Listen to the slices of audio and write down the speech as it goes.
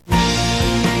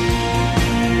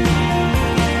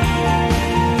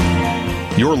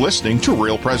You're listening to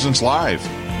Real Presence Live.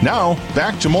 Now,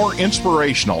 back to more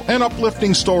inspirational and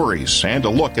uplifting stories and a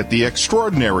look at the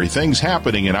extraordinary things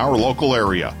happening in our local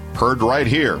area. Heard right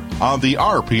here on the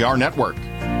RPR Network.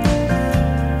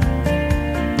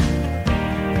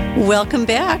 Welcome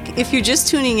back. If you're just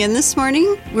tuning in this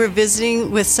morning, we're visiting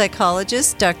with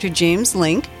psychologist Dr. James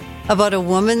Link about a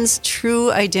woman's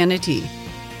true identity.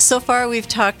 So far, we've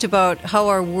talked about how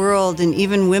our world and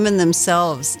even women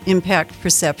themselves impact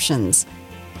perceptions.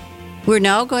 We're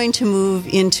now going to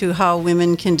move into how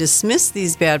women can dismiss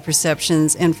these bad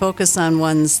perceptions and focus on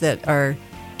ones that are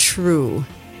true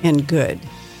and good.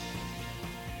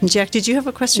 Jack, did you have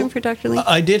a question for Dr. Link?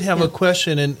 I did have a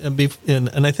question, and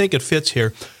I think it fits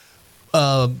here.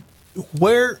 I'm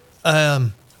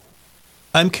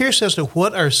curious as to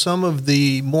what are some of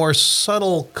the more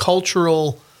subtle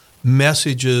cultural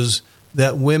messages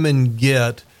that women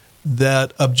get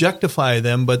that objectify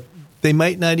them, but they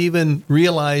might not even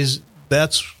realize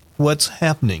that's what's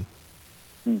happening.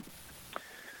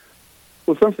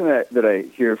 Well, something that I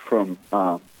hear from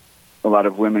a lot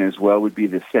of women as well would be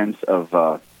the sense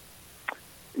of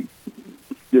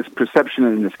this perception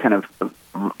and this kind of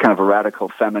a radical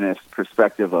feminist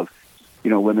perspective of,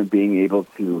 women being able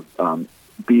to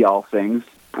be all things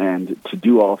and to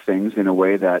do all things in a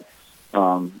way that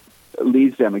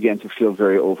leads them, again, to feel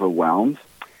very overwhelmed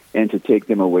and to take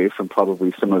them away from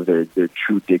probably some of their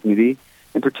true dignity.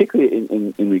 And particularly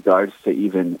in regards to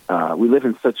even, we live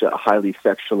in such a highly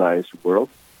sexualized world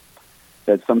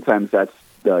that sometimes that's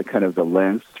kind of the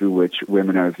lens through which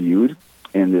women are viewed,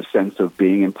 in the sense of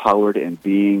being empowered and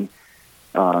being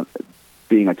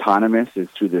autonomous is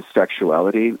through this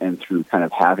sexuality and through kind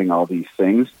of having all these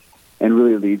things, and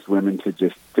really leads women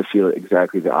to feel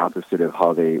exactly the opposite of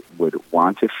how they would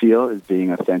want to feel, as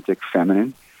being authentic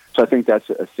feminine. So I think that's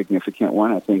a significant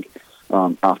one. I think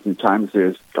oftentimes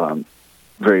there's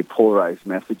very polarized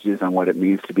messages on what it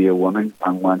means to be a woman.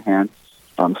 On one hand,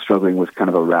 struggling with kind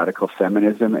of a radical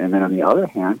feminism, and then on the other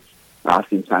hand,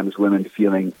 oftentimes women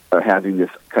feeling or having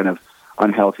this kind of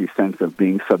unhealthy sense of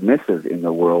being submissive in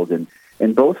the world. And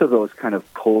both of those kind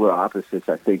of polar opposites,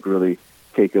 I think, really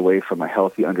take away from a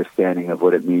healthy understanding of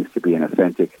what it means to be an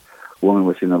authentic woman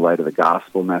within the light of the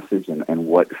gospel message, and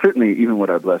what certainly even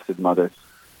what our Blessed Mother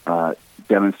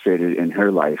demonstrated in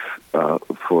her life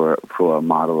for a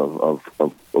model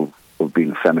of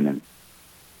being feminine.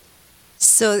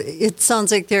 So it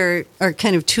sounds like there are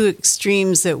kind of two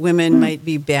extremes that women might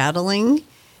be battling,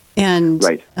 and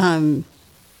right.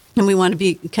 And we want to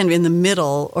be kind of in the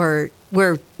middle, or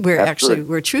where actually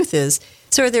where truth is.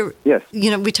 So are there? Yes.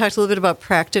 We talked a little bit about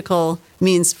practical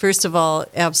means. First of all,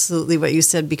 absolutely what you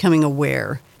said, becoming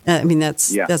aware.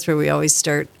 That's where we always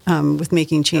start with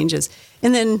making changes. Yep.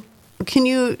 And then can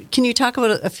you talk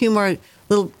about a few more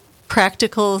little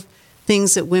practical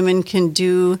things that women can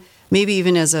do, maybe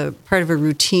even as a part of a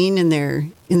routine in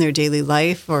their daily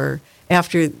life, or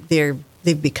after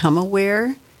they've become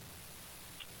aware?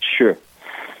 Sure.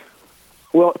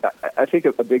 Well, I think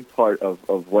a big part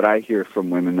of what I hear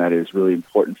from women that is really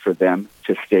important for them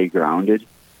to stay grounded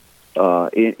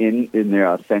in their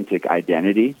authentic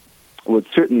identity would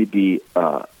certainly be,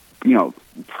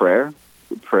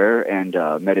 prayer and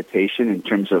meditation, in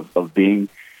terms of being,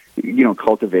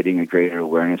 cultivating a greater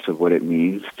awareness of what it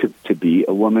means to be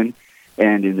a woman,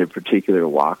 and in their particular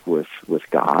walk with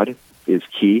God is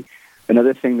key.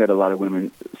 Another thing that a lot of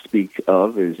women speak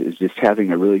of is just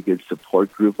having a really good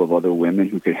support group of other women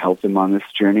who can help them on this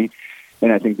journey.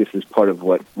 And I think this is part of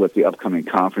what the upcoming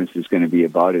conference is going to be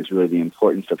about, is really the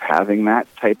importance of having that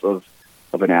type of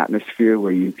an atmosphere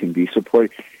where you can be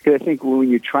supported. Because I think when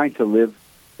you're trying to live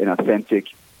an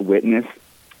authentic witness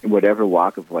in whatever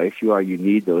walk of life you are, you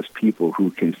need those people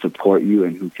who can support you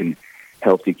and who can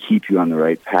help to keep you on the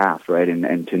right path, right?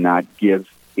 And to not give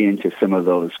into some of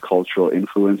those cultural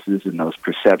influences and those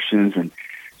perceptions and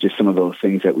just some of those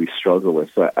things that we struggle with.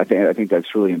 So I think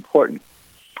that's really important.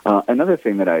 Another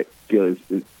thing that I feel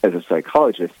is, as a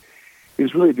psychologist,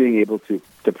 is really being able to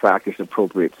practice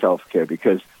appropriate self-care,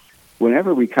 because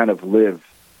whenever we kind of live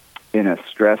in a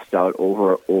stressed out,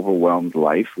 overwhelmed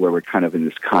life where we're kind of in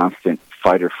this constant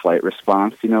fight or flight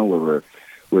response, where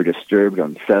we're disturbed,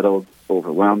 unsettled,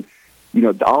 overwhelmed,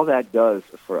 all that does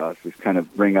for us is kind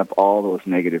of bring up all those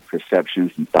negative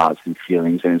perceptions and thoughts and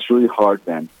feelings. And it's really hard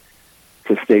then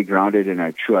to stay grounded in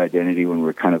our true identity when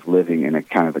we're kind of living in a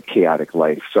kind of a chaotic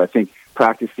life. So I think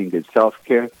practicing good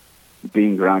self-care,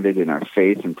 being grounded in our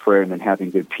faith and prayer, and then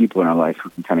having good people in our life who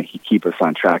can kind of keep us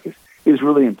on track is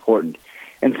really important.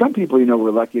 And some people,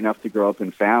 were lucky enough to grow up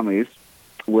in families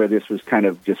where this was kind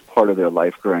of just part of their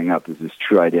life growing up, is this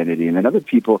true identity. And then other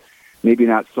people, maybe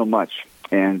not so much.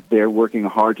 And they're working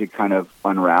hard to kind of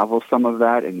unravel some of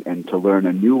that and to learn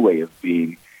a new way of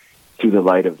being through the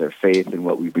light of their faith and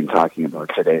what we've been talking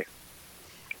about today.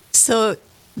 So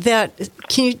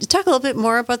can you talk a little bit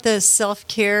more about the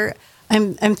self-care?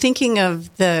 I'm thinking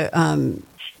of the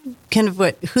kind of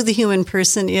who the human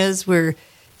person is. We're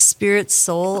spirit,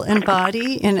 soul, and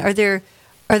body. And are there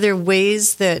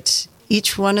ways that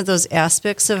each one of those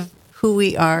aspects of who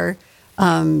we are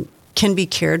can be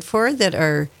cared for that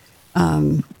are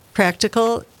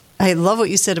practical? I love what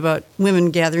you said about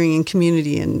women gathering in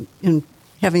community and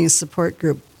having a support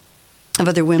group of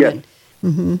other women.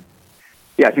 Yes. Mm-hmm.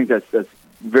 Yeah, I think that's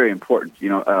very important.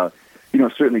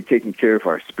 Certainly taking care of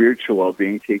our spiritual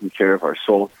well-being, taking care of our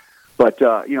soul, but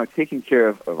taking care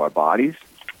of our bodies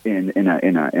in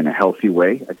a healthy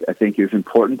way, I think is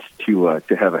important to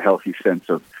have a healthy sense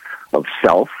of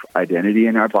self identity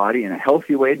in our body in a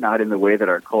healthy way, not in the way that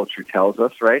our culture tells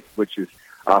us, right? Which is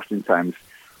oftentimes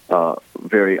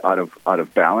very out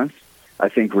of balance. I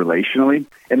think relationally,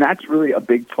 and that's really a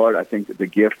big part. I think that the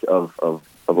gift of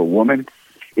a woman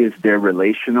is their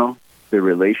relational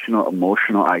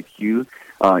emotional IQ.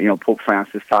 Pope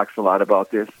Francis talks a lot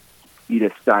about this.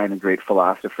 Edith Stein, a great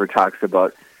philosopher, talks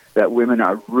about that women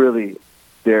are really,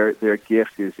 their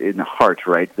gift is in the heart,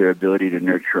 right? Their ability to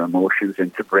nurture emotions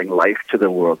and to bring life to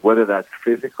the world, whether that's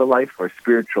physical life or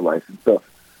spiritual life. And so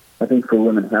I think for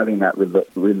women, having that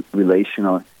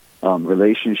relational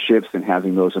relationships and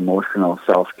having those emotional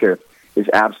self-care is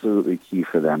absolutely key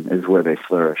for them, is where they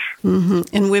flourish. Mm-hmm.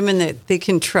 And women that they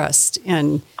can trust.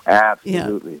 And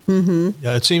absolutely. Yeah. Mm-hmm.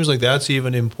 Yeah, it seems like that's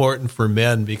even important for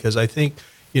men, because I think,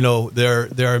 there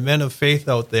are men of faith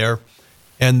out there,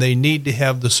 and they need to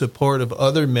have the support of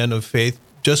other men of faith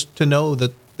just to know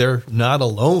that they're not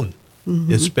alone,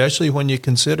 especially when you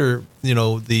consider,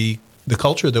 the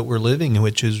culture that we're living in,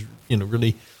 which is,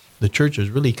 really, the church is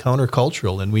really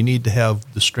countercultural, and we need to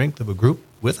have the strength of a group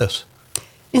with us.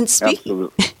 And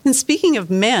speaking of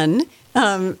men,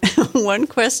 one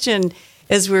question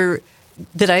that's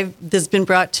been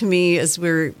brought to me as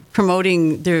we're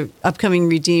promoting the upcoming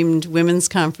Redeemed Women's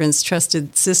Conference,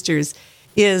 Trusted Sisters,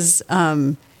 is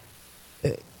when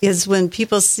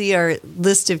people see our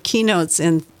list of keynotes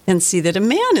and see that a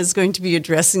man is going to be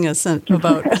addressing us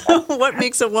about what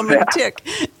makes a woman tick.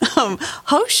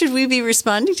 How should we be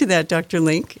responding to that, Dr.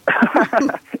 Link?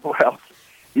 Well,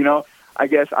 I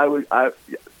guess when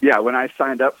I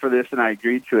signed up for this and I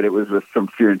agreed to it, it was with some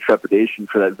fear and trepidation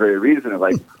for that very reason of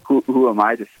who am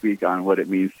I to speak on what it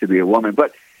means to be a woman?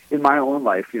 But in my own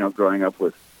life, growing up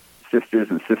with sisters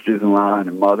and sisters-in-law and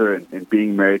a mother and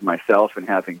being married myself and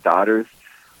having daughters,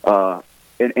 and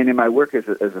in my work as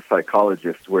a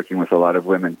psychologist working with a lot of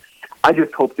women, I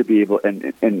just hope to be able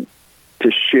and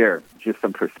to share just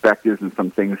some perspectives and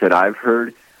some things that I've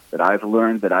heard, that I've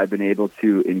learned, that I've been able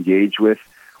to engage with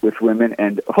women,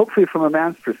 and hopefully from a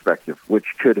man's perspective, which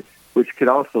could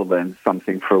also lend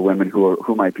something for women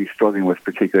who might be struggling with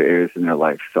particular areas in their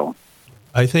life. So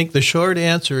I think the short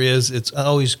answer is it's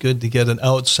always good to get an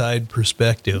outside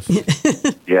perspective.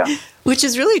 Yeah. Which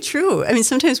is really true. I mean,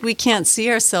 sometimes we can't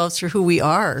see ourselves for who we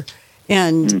are,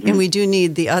 and we do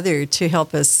need the other to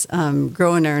help us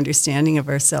grow in our understanding of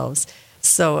ourselves.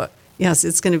 So, yes,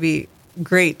 it's going to be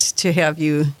great to have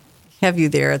you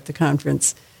there at the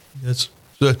conference.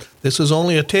 This is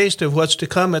only a taste of what's to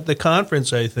come at the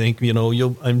conference, I think.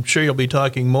 I'm sure you'll be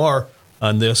talking more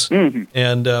on this. Mm-hmm.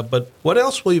 And but what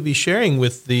else will you be sharing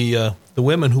with the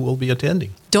women who will be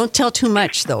attending? Don't tell too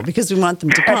much, though, because we want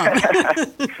them to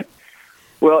come.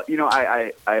 Well,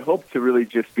 I hope to really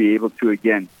just be able to,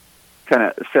 again, kind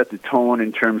of set the tone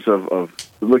in terms of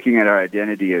looking at our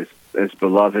identity as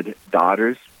beloved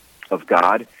daughters of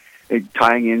God, and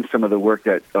tying in some of the work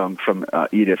that from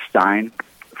Edith Stein,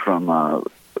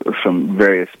 from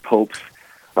various popes,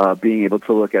 being able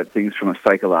to look at things from a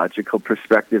psychological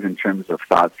perspective in terms of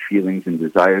thoughts, feelings, and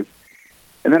desires.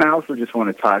 And then I also just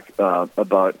want to talk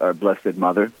about our Blessed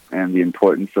Mother and the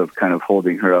importance of kind of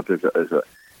holding her up as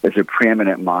a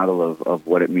preeminent model of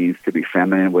what it means to be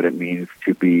feminine, what it means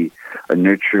to be a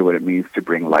nurturer, what it means to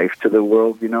bring life to the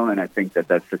world, and I think that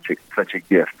that's such a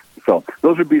gift. So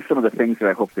those would be some of the things that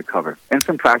I hope to cover, and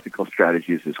some practical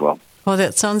strategies as well. Oh,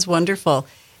 that sounds wonderful.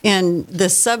 And the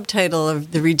subtitle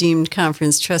of the Redeemed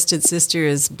Conference, Trusted Sister,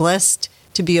 is Blessed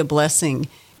to be a Blessing.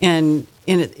 And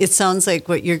it sounds like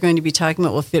what you're going to be talking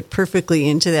about will fit perfectly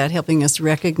into that, helping us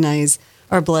recognize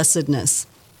our blessedness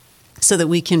so that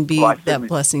we can be that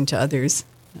blessing to others.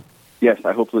 Yes,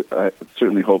 I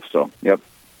certainly hope so. Yep.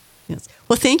 Yes.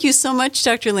 Well, thank you so much,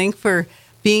 Dr. Link, for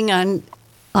being on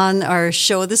our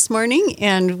show this morning.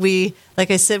 And we, like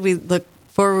I said, we look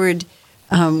forward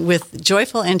with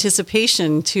joyful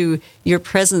anticipation to your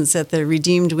presence at the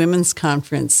Redeemed Women's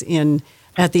Conference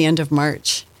at the end of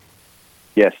March.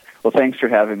 Yes. Well, thanks for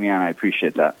having me on. I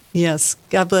appreciate that. Yes.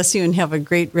 God bless you and have a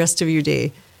great rest of your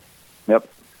day. Yep.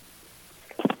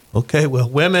 Okay, well,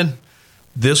 women,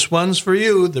 this one's for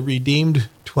you, the Redeemed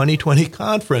 2020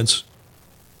 Conference.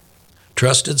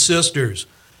 Trusted Sisters.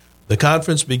 The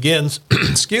conference begins,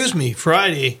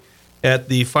 Friday at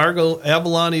the Fargo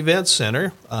Avalon Event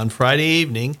Center on Friday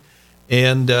evening.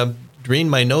 And, Doreen,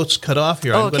 my notes cut off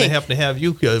here. I'm going to have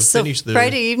you finish the...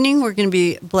 Friday evening, we're going to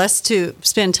be blessed to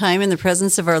spend time in the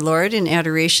presence of our Lord in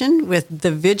adoration with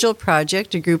the Vigil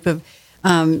Project, a group of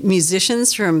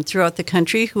musicians from throughout the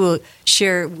country who will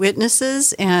share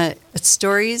witnesses and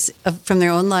stories from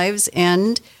their own lives,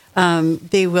 and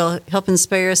they will help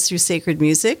inspire us through sacred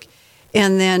music.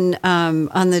 And then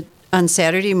on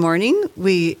Saturday morning,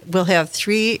 we will have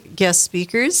 3 guest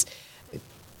speakers: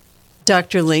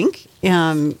 Dr. Link,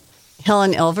 Helen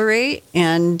Elveray,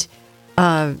 and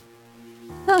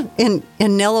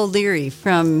Nell O'Leary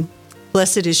from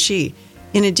Blessed Is She.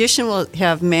 In addition, we'll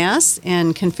have Mass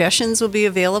and confessions will be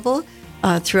available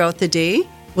throughout the day.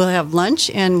 We'll have lunch,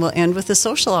 and we'll end with a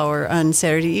social hour on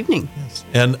Saturday evening. Yes.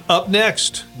 And up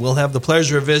next, we'll have the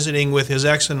pleasure of visiting with His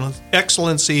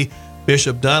Excellency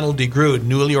Bishop Donald DeGrood,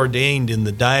 newly ordained in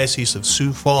the Diocese of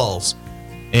Sioux Falls.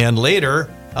 And later,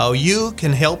 how you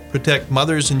can help protect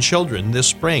mothers and children this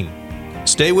spring.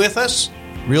 Stay with us.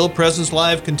 Real Presence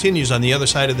Live continues on the other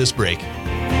side of this break.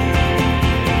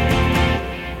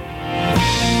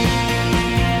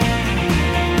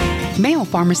 Mayo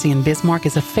Pharmacy in Bismarck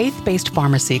is a faith-based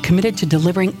pharmacy committed to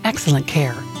delivering excellent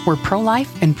care. We're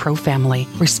pro-life and pro-family,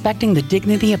 respecting the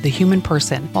dignity of the human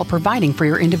person while providing for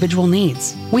your individual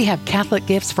needs. We have Catholic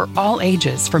gifts for all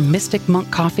ages, from Mystic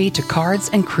Monk coffee to cards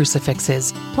and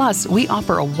crucifixes. Plus, we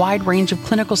offer a wide range of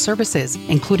clinical services,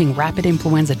 including rapid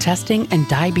influenza testing and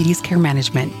diabetes care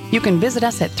management. You can visit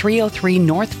us at 303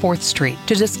 North 4th Street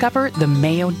to discover the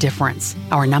Mayo difference.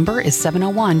 Our number is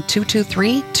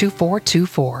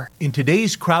 701-223-2424. In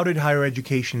today's crowded higher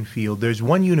education field, there's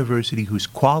one university whose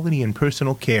quality and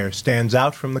personal care stands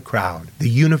out from the crowd: the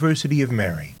University of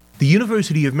Mary. The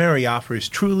University of Mary offers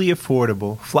truly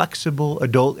affordable, flexible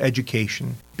adult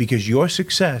education because your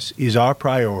success is our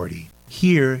priority.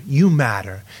 Here, you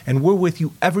matter, and we're with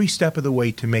you every step of the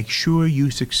way to make sure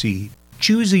you succeed.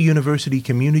 Choose a university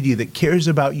community that cares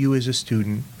about you as a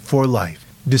student for life.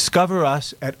 Discover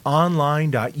us at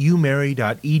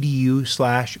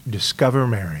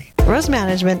online.umary.edu/discovermary. Rose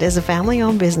Management is a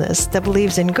family-owned business that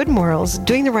believes in good morals,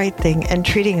 doing the right thing, and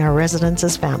treating our residents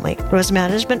as family. Rose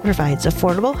Management provides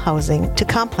affordable housing to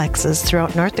complexes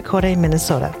throughout North Dakota and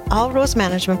Minnesota. All Rose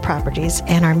Management properties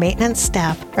and our maintenance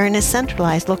staff are in a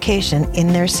centralized location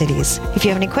in their cities. If you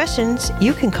have any questions,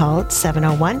 you can call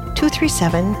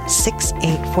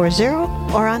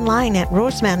 701-237-6840 or online at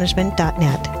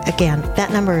rosemanagement.net. Again,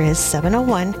 that number is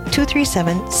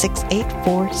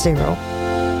 701-237-6840.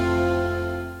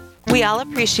 We all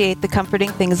appreciate the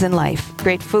comforting things in life: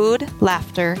 great food,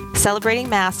 laughter, celebrating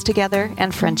Mass together,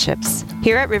 and friendships.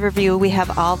 Here at Riverview, we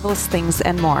have all those things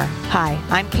and more. Hi,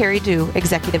 I'm Carrie Dew,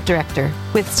 Executive Director.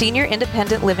 With senior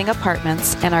independent living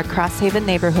apartments and our Crosshaven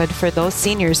neighborhood for those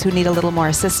seniors who need a little more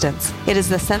assistance, it is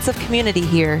the sense of community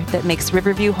here that makes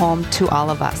Riverview home to all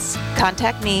of us.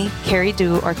 Contact me, Carrie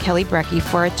Dew, or Kelly Brecky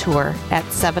for a tour at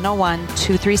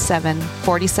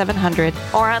 701-237-4700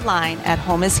 or online at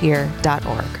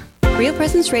homeishere.org. Real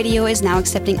Presence Radio is now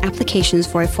accepting applications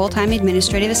for a full-time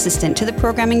administrative assistant to the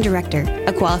programming director.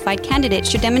 A qualified candidate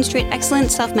should demonstrate excellent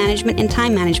self-management and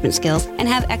time management skills and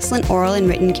have excellent oral and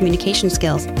written communication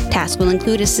skills. Tasks will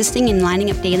include assisting in lining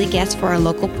up daily guests for our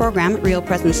local program, Real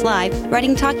Presence Live,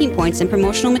 writing talking points and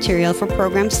promotional material for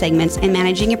program segments, and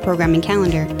managing your programming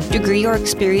calendar. Degree or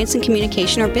experience in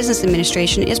communication or business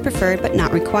administration is preferred but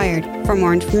not required. For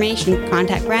more information,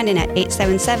 contact Brandon at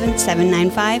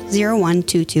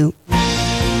 877-795-0122.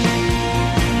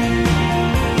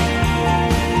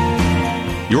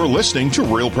 You're listening to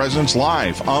Real Presence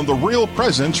Live on the Real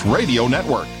Presence Radio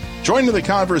Network. Join in the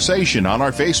conversation on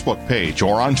our Facebook page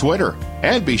or on Twitter.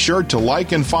 And be sure to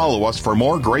like and follow us for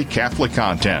more great Catholic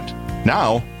content.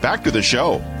 Now, back to the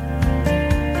show.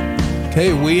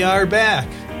 Okay, we are back.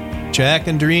 Jack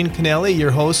and Doreen Kennelly,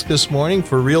 your host this morning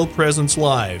for Real Presence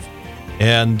Live.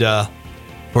 And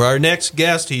for our next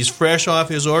guest, he's fresh off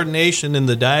his ordination in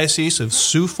the Diocese of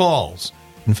Sioux Falls.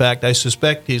 In fact, I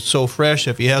suspect he's so fresh,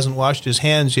 if he hasn't washed his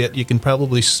hands yet, you can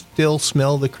probably still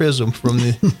smell the chrism from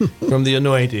the from the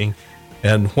anointing.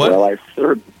 And what? Well, I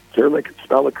certainly can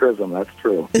smell the chrism. That's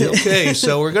true. Okay,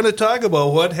 so we're going to talk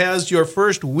about what has your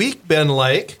first week been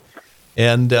like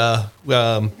And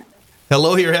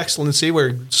hello, Your Excellency.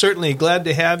 We're certainly glad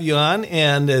to have you on,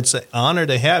 and it's an honor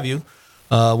to have you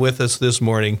with us this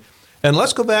morning. And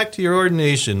let's go back to your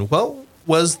ordination. What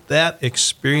was that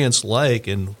experience like,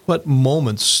 and what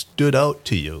moments stood out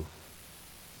to you?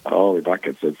 Holy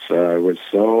buckets. It was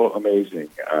so amazing.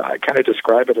 I kind of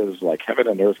describe it as like heaven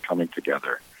and earth coming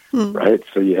together, right?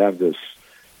 So you have this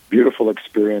beautiful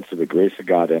experience of the grace of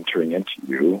God entering into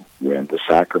you when the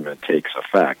sacrament takes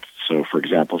effect. So, for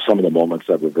example, some of the moments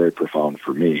that were very profound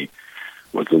for me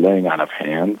was the laying on of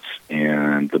hands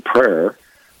and the prayer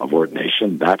of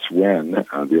ordination. That's when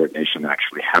the ordination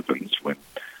actually happens, when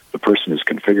the person is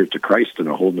configured to Christ in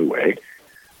a whole new way.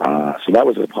 So that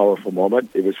was a powerful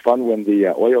moment. It was fun when the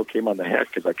oil came on the head,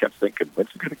 because I kept thinking, when's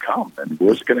it going to come? And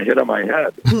where's it going to hit on my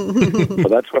head? So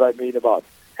that's what I mean about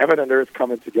heaven and earth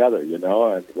coming together, you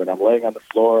know. And when I'm laying on the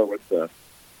floor with the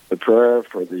prayer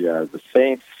for the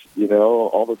saints, you know,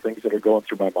 all the things that are going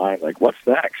through my mind, like, what's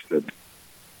next? And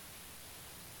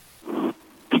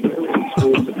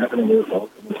heaven and earth all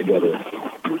coming together.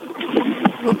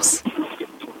 Oops.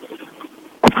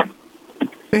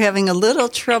 We're having a little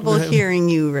trouble hearing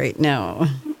you right now.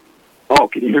 Oh,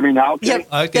 can you hear me now? Okay.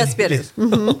 Yep, that's better.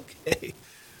 Mm-hmm. Okay.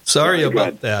 Sorry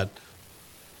about that.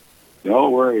 No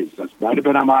worries. That might have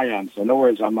been on my end, so no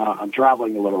worries. I'm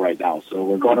traveling a little right now, so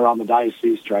we're going around the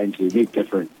diocese trying to meet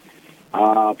different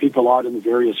people out in the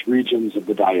various regions of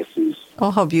the diocese.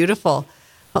 Oh, how beautiful.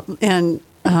 And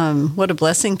what a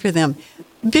blessing for them.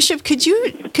 Bishop, could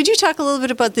you talk a little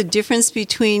bit about the difference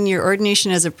between your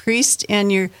ordination as a priest and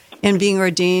being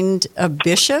ordained a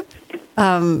bishop?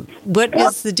 What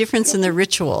is the difference in the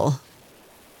ritual?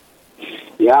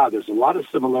 Yeah, there's a lot of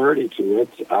similarity to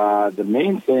it. The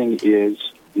main thing is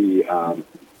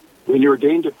when you're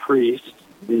ordained a priest,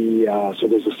 so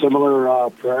there's a similar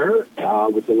prayer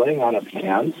with the laying on of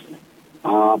hands,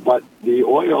 but the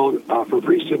oil for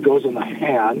priesthood goes in the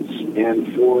hands,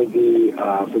 and for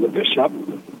the bishop,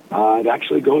 it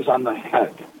actually goes on the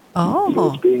head. Oh,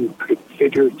 so it's being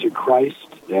configured to Christ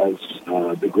as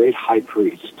the great high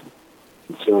priest.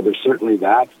 So there's certainly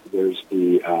that. There's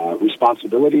the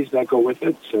responsibilities that go with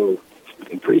it. So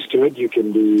in priesthood, you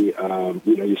can be,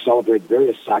 you celebrate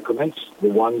various sacraments. The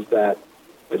ones that,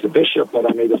 as a bishop, that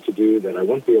I'm able to do that I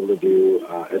wouldn't be able to do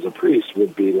as a priest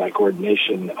would be like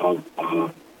ordination of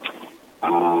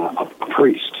a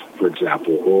priest, for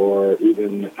example, or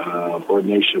even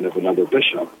ordination of another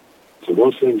bishop. So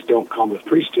those things don't come with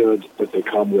priesthood, but they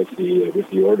come with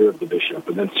the order of the bishop.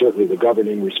 And then certainly the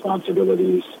governing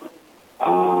responsibilities,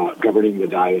 governing the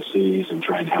diocese and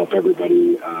trying to help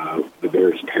everybody, the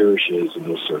various parishes and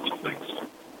those sorts of things.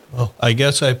 Well, I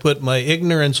guess I put my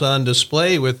ignorance on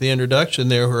display with the introduction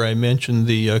there where I mentioned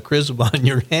the chrism on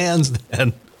your hands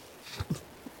then.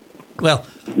 Well,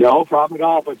 no problem at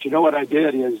all. But you know what I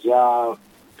did is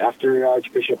after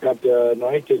Archbishop had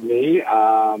anointed me,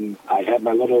 I had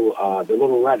my the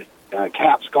little red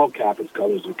cap, skull cap, it's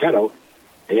called a zucchetto,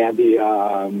 and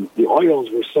the oils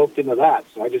were soaked into that.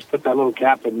 So I just put that little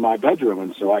cap in my bedroom,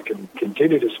 and so I can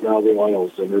continue to smell the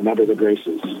oils and remember the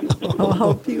graces. Oh,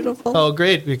 how beautiful. Oh,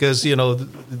 great, because, you know,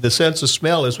 the sense of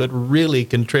smell is what really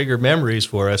can trigger memories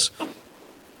for us.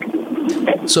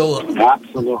 So,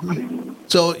 absolutely.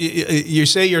 So you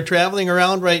say you're traveling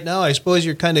around right now. I suppose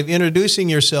you're kind of introducing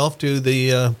yourself to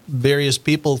the various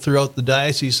people throughout the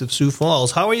Diocese of Sioux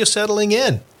Falls. How are you settling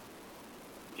in?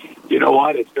 You know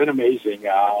what? It's been amazing.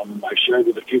 I've shared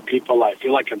with a few people. I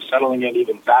feel like I'm settling in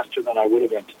even faster than I would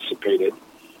have anticipated.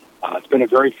 It's been a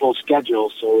very full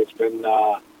schedule, so it's been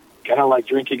kind of like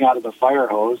drinking out of the fire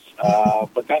hose.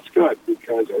 But that's good,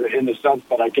 because in the sense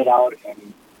that I get out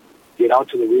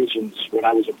to the regions. When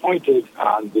I was appointed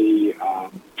on the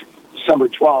December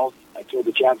 12th, I told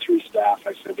the Chancery staff,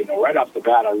 I said, right off the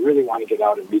bat, I really want to get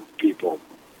out and meet the people,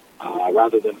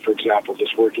 rather than, for example,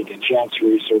 just working in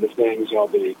Chancery sort of things, all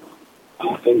the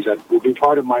things that will be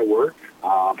part of my work.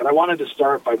 But I wanted to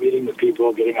start by meeting the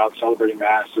people, getting out, celebrating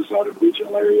masses out in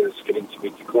regional areas, getting to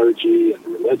meet the clergy and the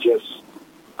religious,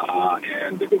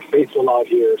 and the good faithful out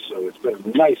here. So it's been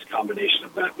a nice combination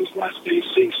of that this last day,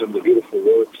 seeing some of the beautiful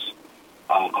works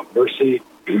of mercy,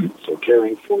 so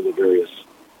caring for the various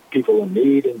people in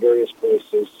need in various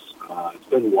places. It's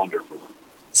been wonderful.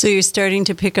 So you're starting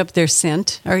to pick up their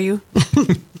scent, are you?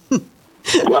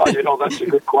 Well, that's a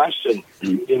good question.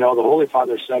 The Holy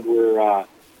Father said we are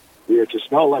to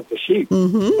smell like the sheep.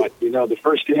 Mm-hmm. But, the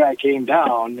first day I came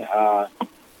down,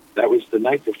 that was the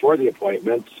night before the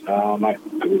appointment. I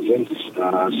was in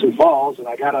Sioux Falls, and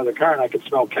I got out of the car, and I could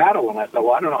smell cattle. And I thought,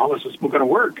 well, I don't know how this is going to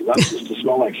work. That's just to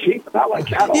smell like sheep, not like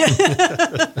cattle.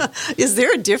 Yeah. Is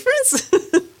there a difference?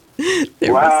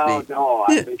 Well, no,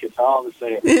 I think it's all the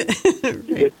same.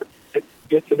 You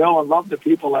get to know and love the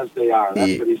people as they are.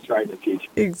 That's what he's trying to teach.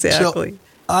 Exactly. So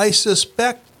I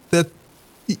suspect that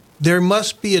there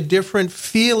must be a different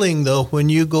feeling, though, when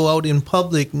you go out in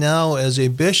public now as a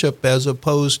bishop as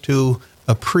opposed to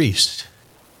a priest.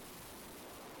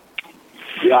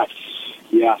 Yes.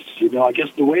 I guess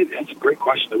that's a great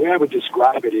question. The way I would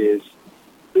describe it is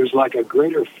there's like a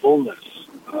greater fullness,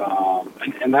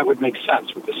 and that would make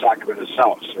sense with the sacrament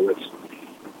itself. So it's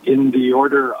in the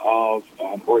order of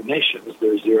ordinations.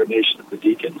 There's the ordination of the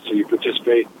deacon, so you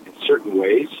participate in certain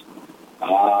ways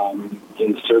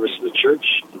in the service of the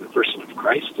church, in the person of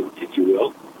Christ, if you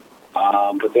will.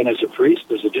 But then as a priest,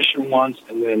 there's additional ones,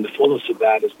 and then the fullness of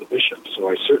that is the bishop. So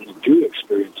I certainly do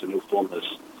experience a new fullness.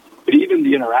 But even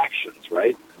the interactions,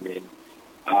 right? I mean,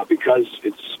 because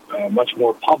it's much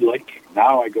more public,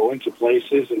 now I go into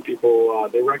places and people,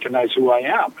 they recognize who I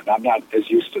am, and I'm not as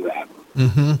used to that.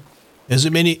 Mm-hmm.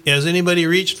 Has anybody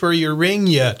reached for your ring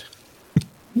yet?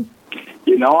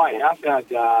 I have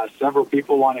had several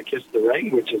people want to kiss the ring,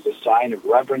 which is a sign of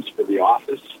reverence for the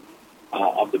office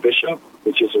of the bishop,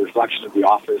 which is a reflection of the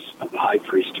office of the high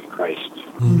priest of Christ,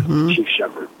 chief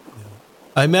shepherd.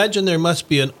 I imagine there must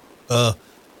be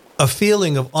a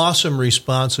feeling of awesome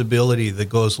responsibility that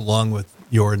goes along with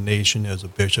your ordination as a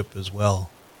bishop as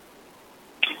well.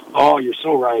 Oh, you're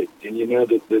so right. And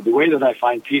the way that I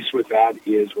find peace with that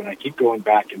is when I keep going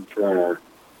back in prayer,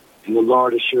 and the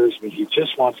Lord assures me He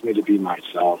just wants me to be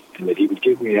myself, and that He would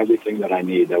give me everything that I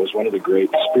need. That was one of the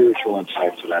great spiritual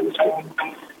insights that I was given.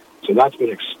 So that's been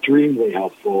extremely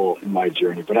helpful in my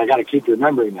journey. But I got to keep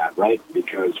remembering that, right?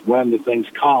 Because when the things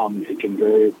come, it can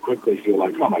very quickly feel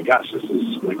like, oh my gosh, this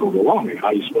is like overwhelming. How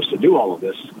are you supposed to do all of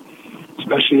this?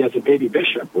 Especially as a baby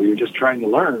bishop, where you're just trying to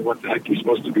learn what the heck you're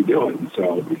supposed to be doing.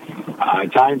 So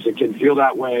at times it can feel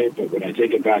that way, but when I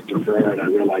take it back to prayer and I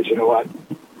realize, you know what?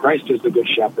 Christ is the good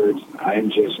shepherd. I am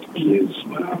just his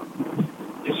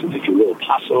if you will,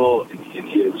 apostle in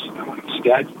his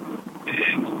stead,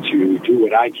 and to do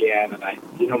what I can.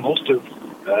 And most of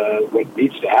what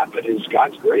needs to happen is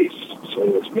God's grace.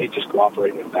 So it's me just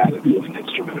cooperating with that and being an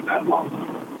instrument of that love.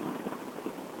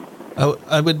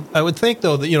 I would think,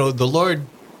 though, that the Lord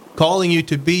calling you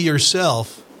to be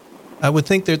yourself. I would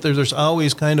think that there's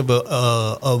always kind of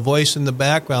a voice in the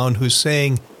background who's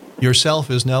saying,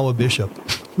 yourself is now a bishop.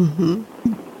 Mm-hmm.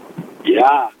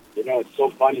 Yeah, it's so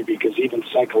funny because even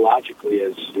psychologically,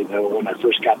 as when I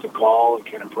first got the call and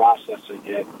kind of processing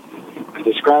it, I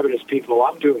describe it as people,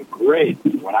 I'm doing great.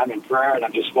 When I'm in prayer and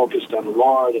I'm just focused on the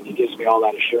Lord and He gives me all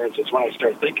that assurance, it's when I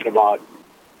start thinking about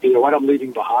either what I'm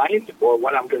leaving behind or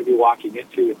what I'm going to be walking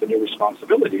into with the new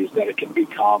responsibilities, that it can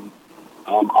become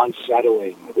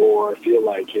unsettling or feel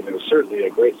like, certainly a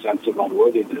great sense of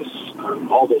unworthiness,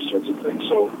 all those sorts of things.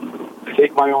 So I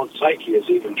think my own psyche is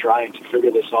even trying to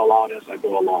figure this all out as I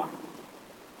go along.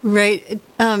 Right.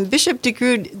 Bishop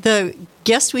DeGrood, the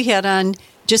guest we had on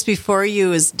just before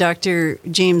you is Dr.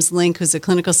 James Link, who's a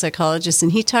clinical psychologist,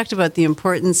 and he talked about the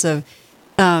importance of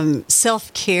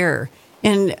self-care.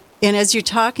 And as you're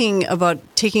talking about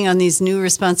taking on these new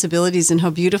responsibilities and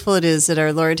how beautiful it is that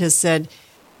our Lord has said,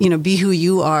 be who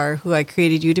you are, who I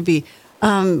created you to be.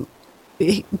 Do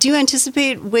you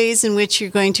anticipate ways in which you're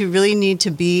going to really need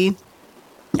to be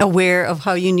aware of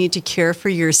how you need to care for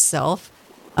yourself,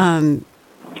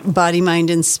 body,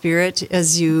 mind, and spirit,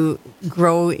 as you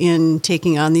grow in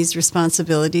taking on these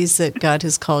responsibilities that God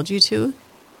has called you to?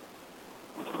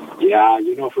 Yeah,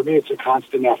 for me, it's a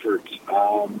constant effort.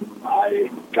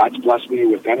 God's blessed me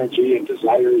with energy and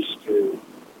desires to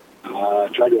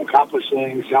try to accomplish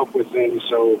things, help with things.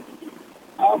 So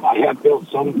I have built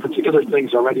some particular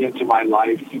things already into my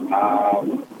life.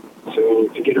 So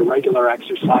to get a regular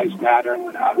exercise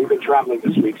pattern, we've been traveling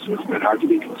this week, so it's been hard to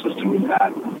be consistent with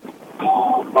that.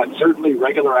 But certainly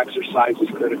regular exercise is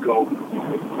critical.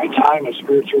 My time of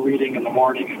spiritual reading in the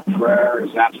morning and prayer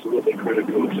is absolutely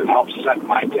critical because it helps set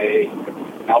my day,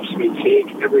 helps me take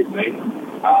everything,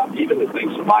 even the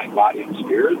things of mind, body, and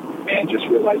spirit, and just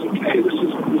realize, okay, this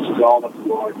is all of the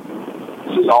Lord.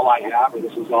 This is all I have, or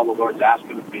this is all the Lord's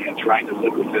asking of me, and trying to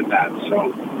live within that.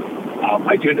 So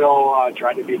I do know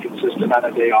trying to be consistent on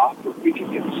a day off, if we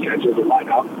can get the schedule to line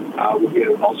up, will be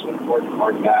also an important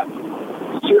part of that.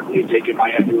 Certainly taking my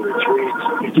annual retreats,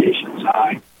 vacation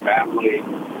time, family,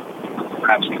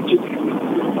 perhaps continuing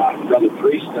with brother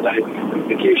priest that I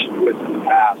vacationed with in the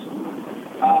past.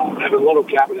 I have a little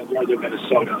cabin in northern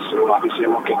Minnesota, so obviously I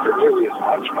won't get there nearly as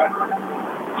much, but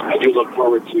I do look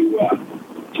forward to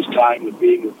just time with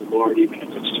being with the Lord, even if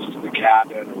it's just in the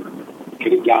cabin or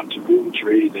getting down to Boom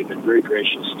Tree. They've been very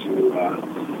gracious to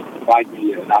provide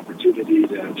me an opportunity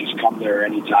to just come there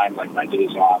anytime, like my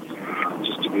days off,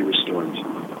 just to be restored.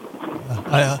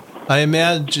 I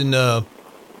imagine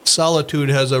solitude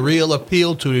has a real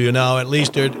appeal to you now. At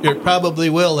least it probably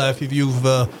will if you've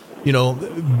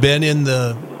been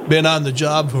on the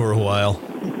job for a while.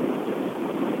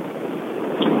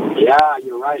 Yeah,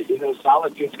 you're right.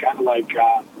 Solitude's kind of like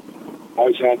I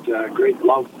always had great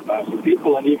love for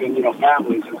people and even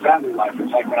families and family life.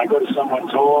 It's like when I go to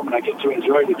someone's home and I get to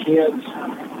enjoy the kids.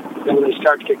 Then when they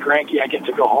start to get cranky, I get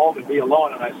to go home and be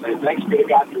alone, and I say, thanks be to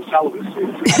God for celibacy.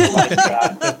 It's kind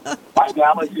of like my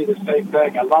analogy, the same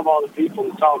thing. I love all the people.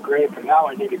 It's all great, but now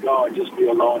I need to go and just be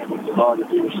alone and with the Lord and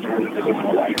be restored in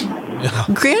physical life. Yeah.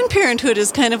 Grandparenthood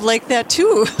is kind of like that,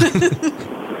 too.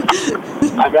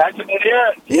 I imagine it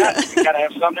is. Yes, we got to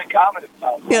have something in common.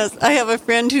 Yes, I have a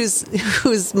friend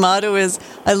whose motto is,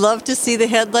 I love to see the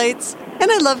headlights,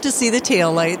 and I love to see the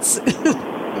taillights.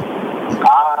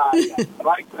 Yeah, I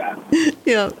like that.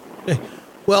 Yeah.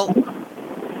 Well,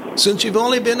 since you've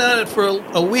only been on it for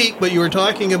a week, but you were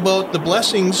talking about the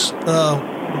blessings,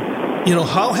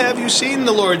 how have you seen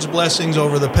the Lord's blessings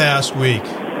over the past week?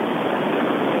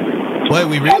 Boy,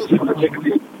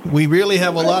 we really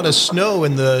have a lot of snow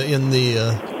in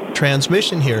the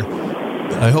transmission here.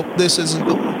 I hope this isn't.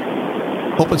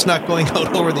 Hope it's not going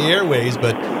out over the airways,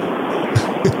 but.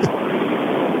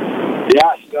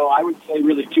 Yeah, so I would say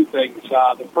really two things.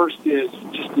 The first is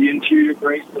just the interior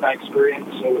grace that I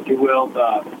experienced. So, if you will,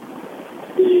 the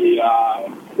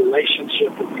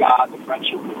relationship with God, the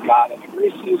friendship with God, and the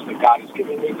graces that God has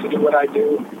given me to do what I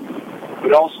do.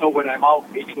 But also when I'm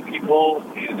out meeting people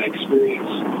and I experience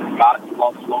God's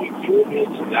love flowing through me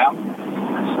to them.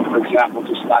 So, for example,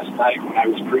 just last night when I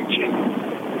was preaching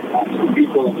to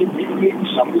people and meeting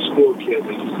some of the school kids,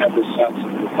 I just had this sense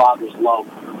of the Father's love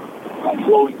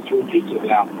flowing through me to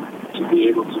them, to be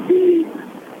able to be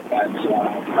that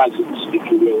presence, if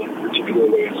you will, in a particular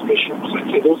way as bishops. I'd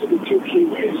say those are the two key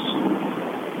ways.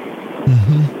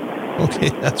 Mm-hmm. Okay,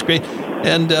 that's great.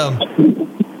 And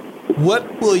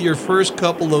what will your first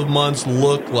couple of months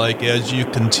look like as you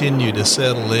continue to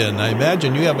settle in? I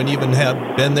imagine you haven't even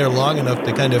been there long enough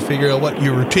to kind of figure out what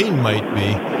your routine might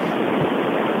be.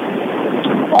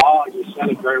 Oh, you said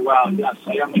it very well. Yes,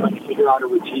 I am trying to figure out a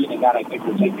routine, and that I think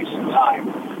will take me some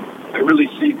time. I really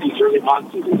see these early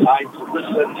months as a time to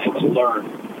listen and to learn.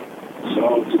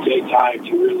 So to take time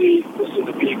to really listen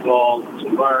to people, to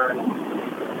learn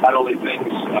not only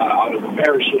things out of the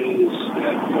parishes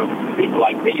and from people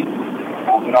like me,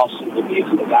 but also the needs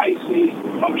of the diocese,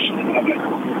 the functioning of it.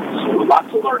 So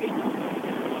lots of learning.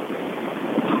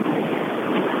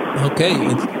 Okay.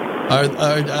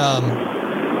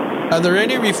 Are there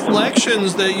any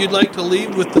reflections that you'd like to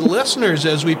leave with the listeners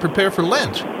as we prepare for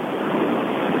Lent?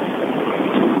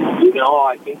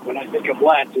 I think when I think of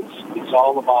Lent, it's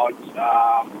all about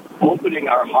opening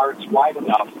our hearts wide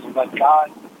enough to let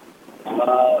God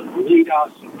lead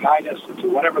us and guide us into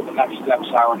whatever the next steps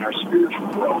are in our spiritual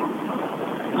growth.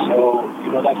 So,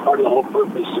 that's part of the whole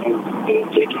purpose of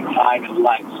taking time in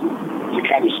Lent to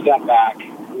kind of step back,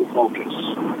 refocus,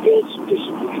 build some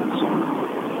disciplines.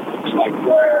 It's like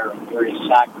prayer, various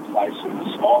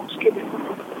sacrifices, almsgiving.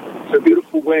 They're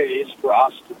beautiful ways for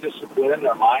us to discipline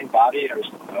our mind, body,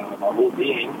 our whole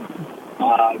being,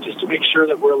 just to make sure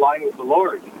that we're aligned with the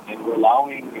Lord and we're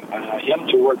allowing Him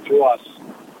to work through us,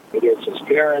 whether it's as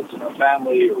parents and our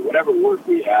family or whatever work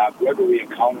we have, whoever we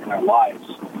encounter in our lives,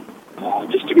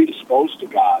 just to be disposed to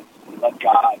God and let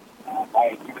God,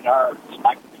 by even our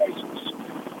sacrifices,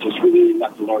 just really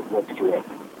let the Lord work through it.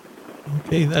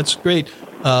 Okay, that's great.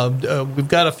 We've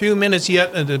got a few minutes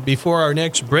yet before our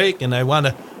next break, and I want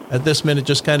to, at this minute,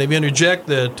 just kind of interject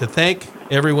to thank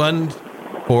everyone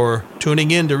for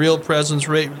tuning in to Real Presence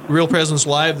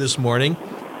Live this morning.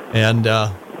 And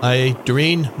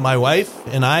Doreen, my wife,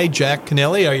 and I, Jack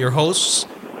Kennelly, are your hosts,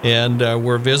 and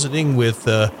we're visiting with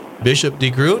Bishop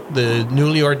DeGroot, the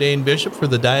newly ordained bishop for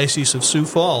the Diocese of Sioux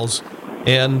Falls.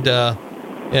 And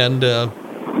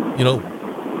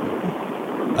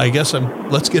I guess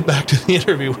let's get back to the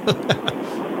interview.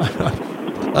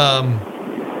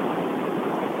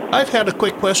 I've had a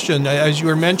quick question. As you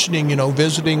were mentioning,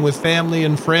 visiting with family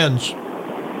and friends.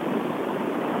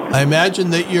 I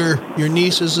imagine that your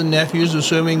nieces and nephews,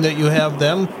 assuming that you have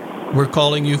them, were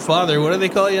calling you father. What do they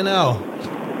call you now?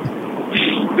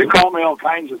 They call me all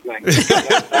kinds of things.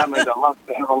 Families that love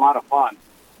to have a lot of fun.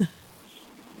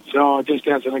 So just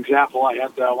as an example, I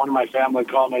had one of my family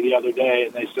call me the other day,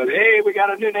 and they said, "Hey, we got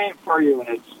a new name for you." And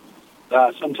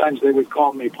it's sometimes they would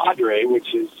call me Padre,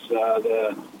 which is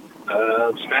the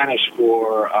Spanish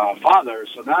for father.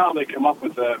 So now they come up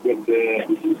with the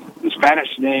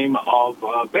Spanish name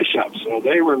of bishop. So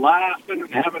they were laughing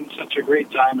and having such a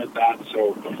great time at that.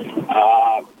 So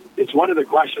it's one of the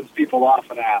questions people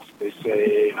often ask. They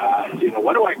say,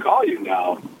 what do I call you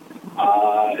now?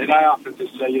 And I often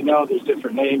just say, there's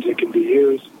different names that can be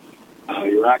used.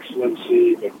 Your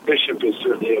Excellency, but bishop is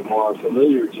certainly a more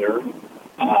familiar term.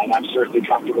 And I'm certainly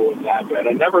comfortable with that. But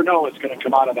I never know what's going to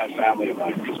come out of that family of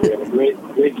mine because we have a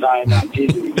great time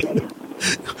teasing each other.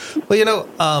 Well,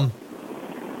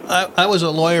 I was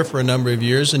a lawyer for a number of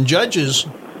years, and judges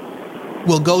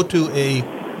will go to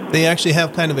they actually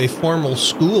have kind of a formal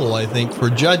school, I think, for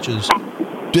judges.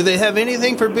 Do they have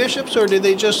anything for bishops, or do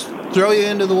they just throw you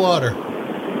into the water?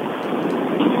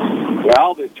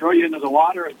 Well, they throw you into the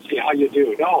water and see how you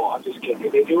do. No, I'm just kidding.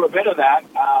 They do a bit of that,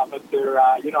 but they're,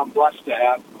 I'm blessed to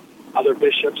have other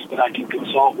bishops that I can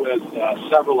consult with.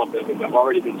 Several of them have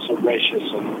already been so gracious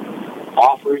and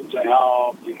offering to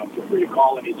help. Feel free to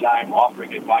call anytime,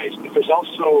 offering advice. But there's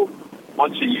also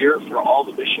once a year for all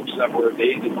the bishops that were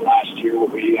ordained in the last year,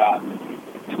 what we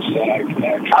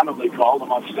commonly called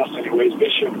amongst us anyways,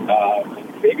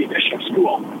 baby bishop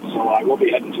school. So I will be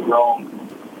heading to Rome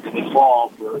in the fall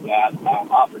for that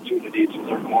opportunity to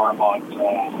learn more about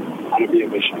how to be a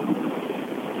bishop.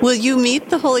 Will you meet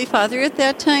the Holy Father at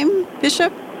that time,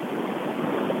 Bishop?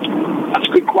 That's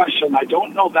a good question. I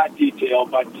don't know that detail,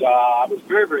 but I was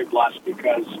very, very blessed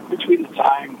because between the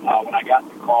time when I got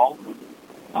the call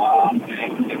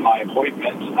and my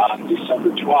appointment on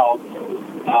December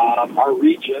 12th, our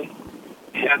region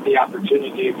had the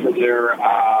opportunity for their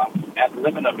ad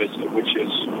limina visit, which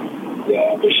is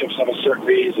the bishops of a certain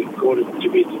region go to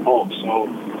meet the Pope. So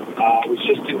it was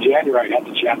just in January I had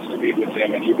the chance to meet with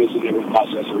him, and he visited with us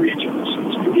as a region. So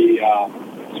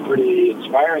it's pretty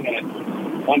inspiring. And at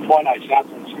one point I sat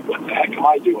there and said, what the heck am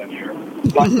I doing here?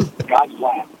 But God's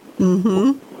plan.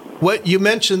 Mm-hmm. What you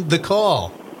mentioned the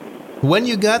call. When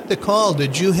you got the call,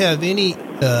 did you have any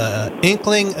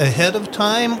inkling ahead of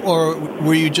time, or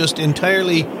were you just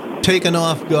entirely taken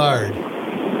off guard?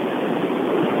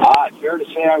 It's fair to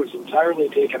say I was entirely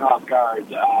taken off guard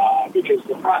because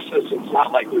the process, it's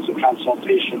not like there's a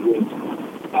consultation with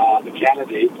the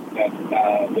candidate that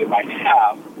they might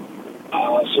have.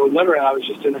 So literally I was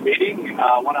just in a meeting,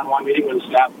 one-on-one meeting with a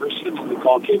staff person, and the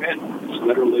call came in. It's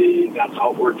literally, that's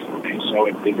how it worked for me. So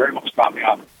it very much caught me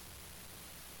off.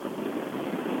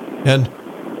 And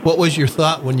what was your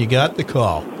thought when you got the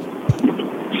call?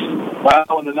 Well,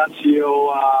 when the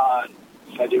nuncio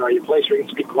said, are you a place where you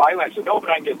can speak quietly? I said, no, but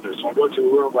I can get there. So I go to a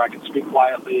room where I can speak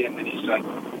quietly, and then he said,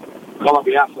 call on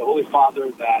behalf of the Holy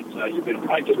Father that you've been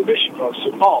appointed the Bishop of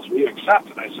St. Paul's. Will you accept?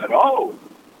 And I said, oh.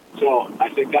 So I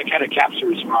think that kind of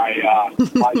captures my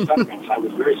sentiments. I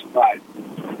was very surprised.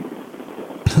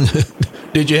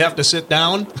 Did you have to sit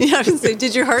down? Yeah, I was going to say,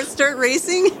 did your heart start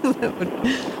racing?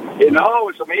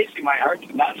 It's amazing. My heart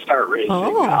did not start racing.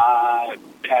 Oh.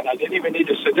 And I didn't even need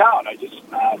to sit down. I just,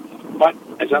 but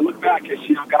as I look back, I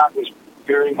see how God was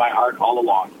preparing my heart all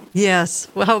along. Yes.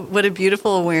 Wow, what a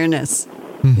beautiful awareness.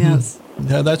 Mm-hmm. Yes.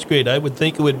 Yeah, that's great. I would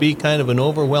think it would be kind of an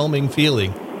overwhelming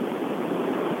feeling.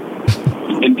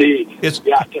 Indeed.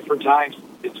 Different times,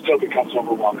 it still becomes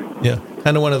overwhelming. Yeah,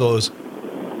 kind of one of those,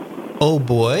 oh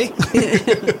boy.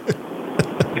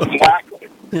 Exactly.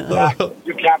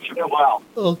 You captured it well.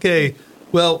 Okay.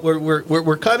 Well,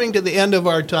 we're coming to the end of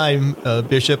our time,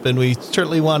 Bishop, and we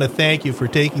certainly want to thank you for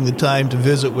taking the time to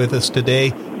visit with us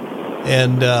today.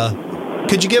 And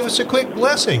could you give us a quick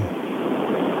blessing?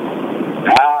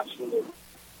 Absolutely.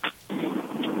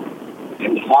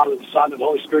 In the Father, the Son, and the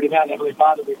Holy Spirit, amen. Heavenly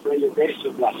Father, we pray your grace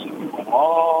and blessing on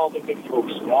all the good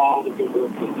folks and all the good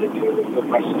work that they do with the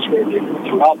Presence Radio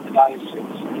throughout the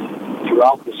diocese,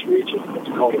 throughout this region of the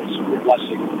Dakotas. Your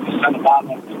blessing descend upon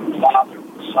them, the Father,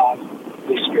 the Son,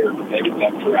 the Spirit, make it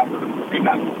them forever.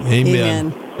 Amen.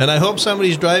 Amen. And I hope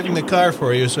somebody's driving the car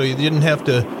for you so you didn't have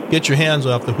to get your hands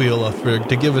off the wheel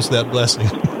to give us that blessing.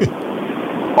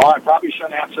 Well, I probably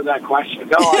shouldn't answer that question.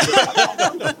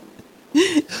 No,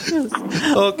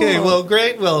 Okay, well,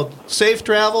 great. Well, safe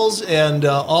travels and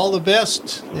all the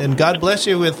best. And God bless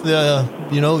you with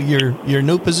your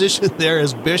new position there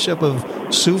as Bishop of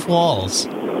Sioux Falls.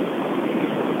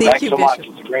 Thanks so much.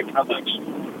 It's a great privilege.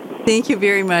 Thank you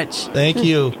very much. Thank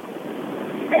you.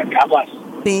 God bless.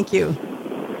 Thank you.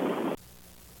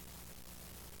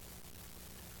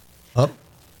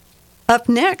 Up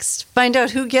next, find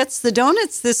out who gets the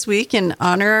donuts this week and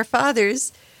honor our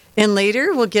fathers. And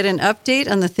later, we'll get an update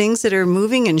on the things that are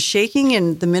moving and shaking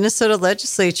in the Minnesota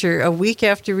legislature a week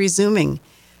after resuming.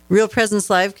 Real Presence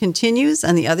Live continues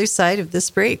on the other side of this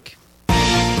break.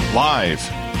 Live,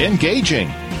 engaging,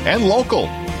 and local.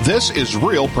 This is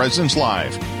Real Presence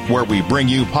Live, where we bring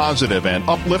you positive and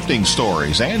uplifting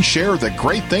stories and share the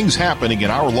great things happening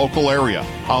in our local area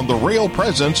on the Real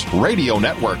Presence Radio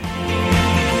Network.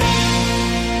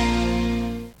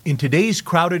 In today's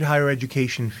crowded higher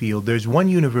education field, there's one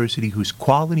university whose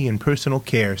quality and personal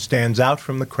care stands out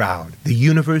from the crowd, the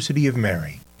University of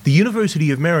Mary. The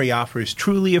University of Mary offers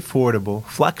truly affordable,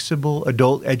 flexible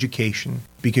adult education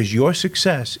because your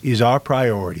success is our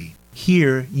priority.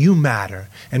 Here, you matter,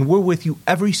 and we're with you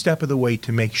every step of the way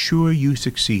to make sure you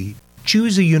succeed.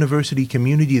 Choose a university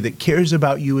community that cares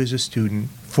about you as a student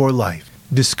for life.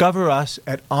 Discover us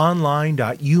at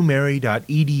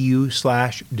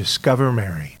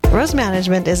online.umary.edu/discovermary. Rose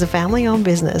Management is a family-owned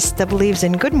business that believes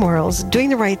in good morals, doing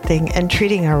the right thing, and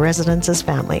treating our residents as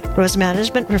family. Rose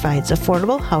Management provides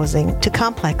affordable housing to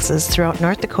complexes throughout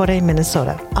North Dakota and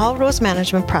Minnesota. All Rose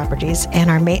Management properties and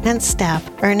our maintenance staff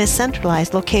are in a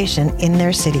centralized location in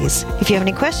their cities. If you have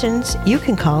any questions, you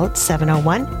can call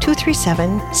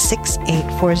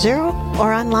 701-237-6840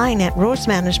 or online at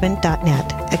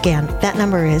rosemanagement.net. Again, that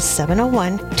number is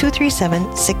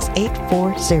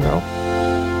 701-237-6840.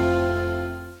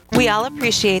 We all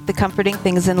appreciate the comforting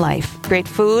things in life. Great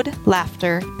food,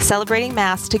 laughter, celebrating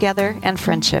Mass together, and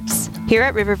friendships. Here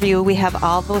at Riverview, we have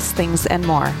all those things and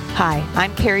more. Hi,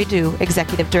 I'm Carrie Dew,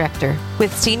 Executive Director.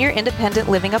 With senior independent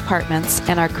living apartments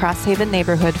and our Crosshaven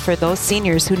neighborhood for those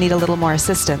seniors who need a little more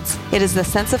assistance, it is the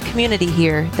sense of community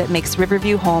here that makes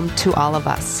Riverview home to all of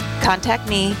us. Contact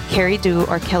me, Carrie Dew,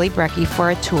 or Kelly Brecky for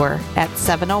a tour at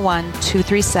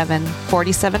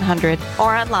 701-237-4700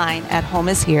 or online at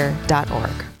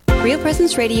homeishere.org. Real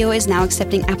Presence Radio is now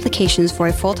accepting applications for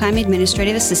a full-time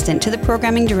administrative assistant to the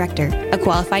programming director. A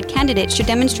qualified candidate should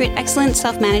demonstrate excellent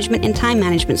self-management and time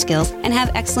management skills and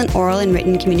have excellent oral and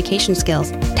written communication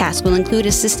skills. Tasks will include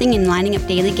assisting in lining up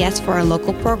daily guests for our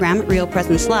local program, Real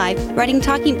Presence Live, writing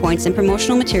talking points and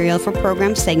promotional material for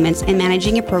program segments, and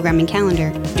managing a programming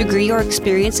calendar. Degree or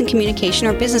experience in communication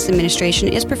or business administration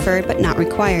is preferred but not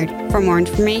required. For more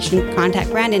information, contact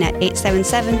Brandon at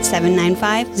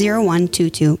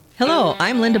 877-795-0122. Hello,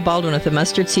 I'm Linda Baldwin with the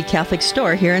Mustard Seed Catholic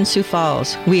Store here in Sioux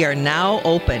Falls. We are now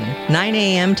open 9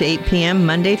 a.m. to 8 p.m.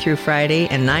 Monday through Friday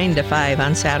and 9 to 5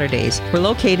 on Saturdays. We're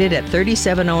located at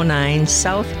 3709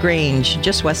 South Grange,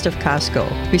 just west of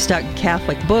Costco. We stock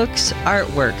Catholic books,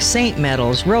 artwork, saint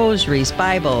medals, rosaries,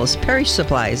 Bibles, parish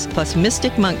supplies, plus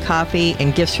Mystic Monk coffee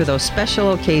and gifts for those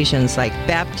special occasions like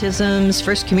baptisms,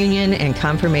 First Communion, and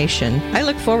confirmation. I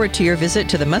look forward to your visit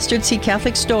to the Mustard Seed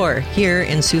Catholic Store here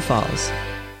in Sioux Falls.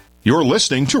 You're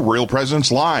listening to Real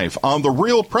Presence Live on the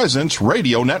Real Presence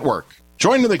Radio Network.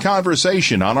 Join in the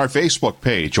conversation on our Facebook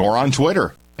page or on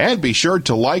Twitter. And be sure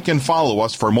to like and follow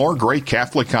us for more great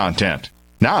Catholic content.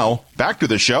 Now, back to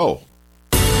the show.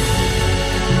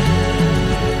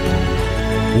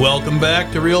 Welcome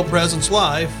back to Real Presence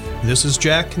Live. This is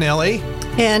Jack Kennelly.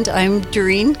 And I'm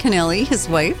Doreen Kennelly, his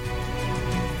wife.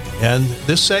 And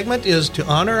this segment is to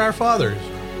honor our fathers.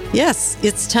 Yes,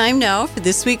 it's time now for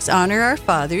this week's Honor Our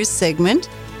Fathers segment.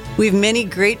 We have many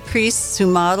great priests who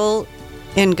model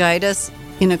and guide us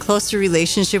in a closer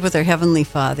relationship with our Heavenly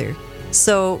Father.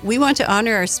 So we want to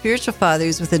honor our spiritual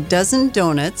fathers with a dozen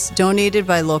donuts donated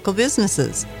by local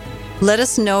businesses. Let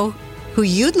us know who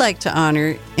you'd like to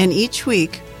honor, and each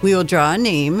week we will draw a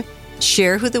name,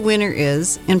 share who the winner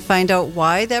is, and find out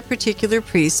why that particular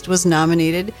priest was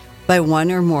nominated by one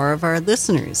or more of our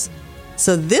listeners.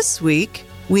 So this week,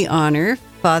 we honor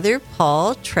Father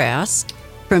Paul Trask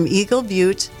from Eagle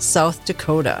Butte, South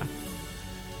Dakota.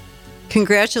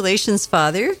 Congratulations,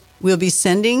 Father. We'll be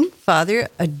sending Father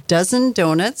a dozen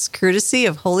donuts, courtesy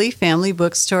of Holy Family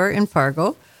Bookstore in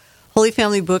Fargo. Holy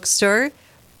Family Bookstore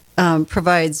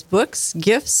provides books,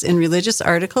 gifts, and religious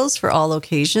articles for all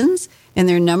occasions, and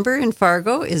their number in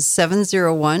Fargo is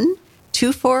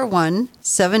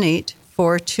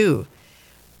 701-241-7842.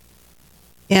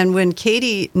 And when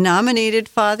Katie nominated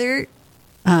Father,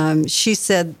 she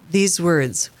said these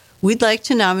words: "We'd like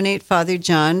to nominate Father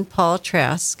John Paul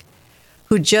Trask,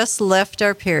 who just left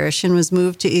our parish and was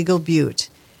moved to Eagle Butte.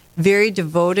 Very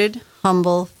devoted,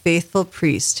 humble, faithful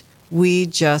priest. We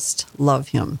just love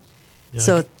him." Yeah.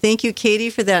 So thank you, Katie,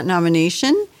 for that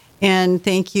nomination. And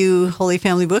thank you, Holy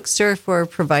Family Bookstore, for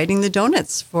providing the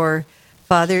donuts for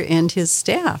Father and his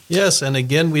staff. Yes, and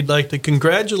again, we'd like to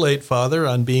congratulate Father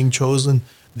on being chosen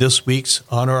this week's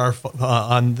Honor Our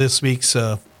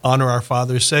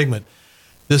Fathers segment.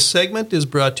 This segment is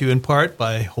brought to you in part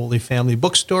by Holy Family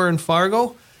Bookstore in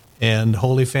Fargo, and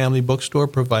Holy Family Bookstore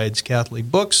provides Catholic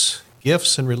books,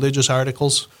 gifts, and religious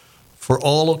articles for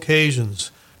all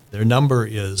occasions. Their number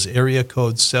is area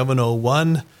code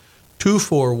 701-241-7842.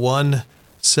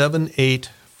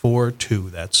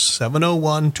 701-241-7842. That's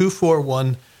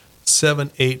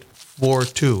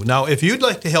 701-241-7842. Now, if you'd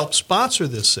like to help sponsor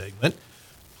this segment,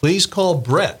 please call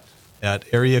Brett at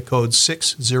area code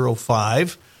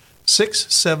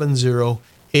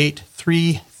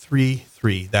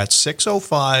 605-670-8333. That's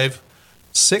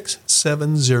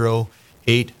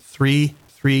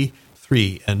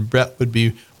 605-670-8333. And Brett would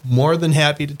be more than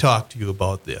happy to talk to you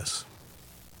about this.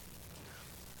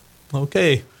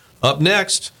 Okay, up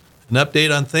next, an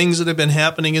update on things that have been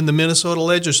happening in the Minnesota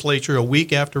legislature a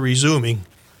week after resuming.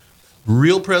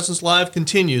 Real Presence Live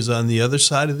continues on the other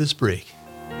side of this break.